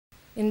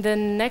In the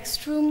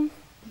next room,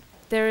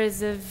 there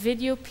is a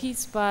video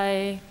piece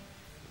by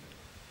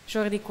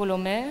Jordi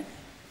Colomer.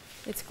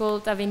 It's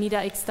called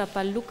Avenida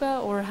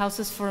Ixtapaluca, or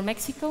Houses for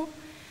Mexico.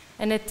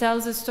 And it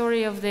tells the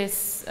story of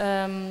this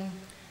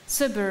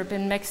suburb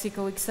in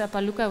Mexico,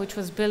 Ixtapaluca, which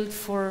was built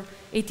for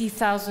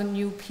 80,000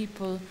 new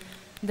people.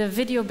 The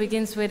video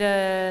begins with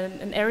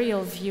an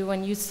aerial view,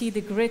 and you see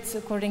the grids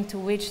according to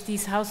which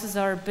these houses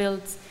are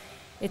built.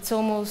 It's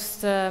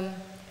almost,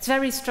 it's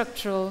very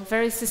structural,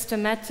 very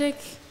systematic,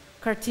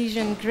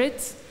 Cartesian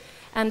grids.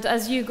 And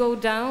as you go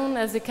down,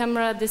 as the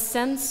camera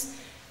descends,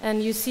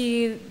 and you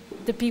see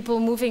the people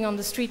moving on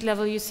the street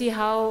level, you see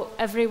how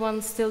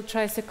everyone still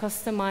tries to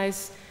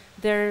customize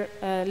their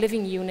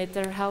living unit,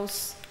 their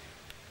house,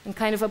 and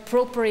kind of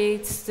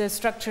appropriates the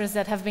structures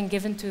that have been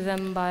given to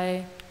them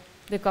by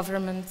the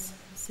government,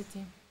 the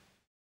city.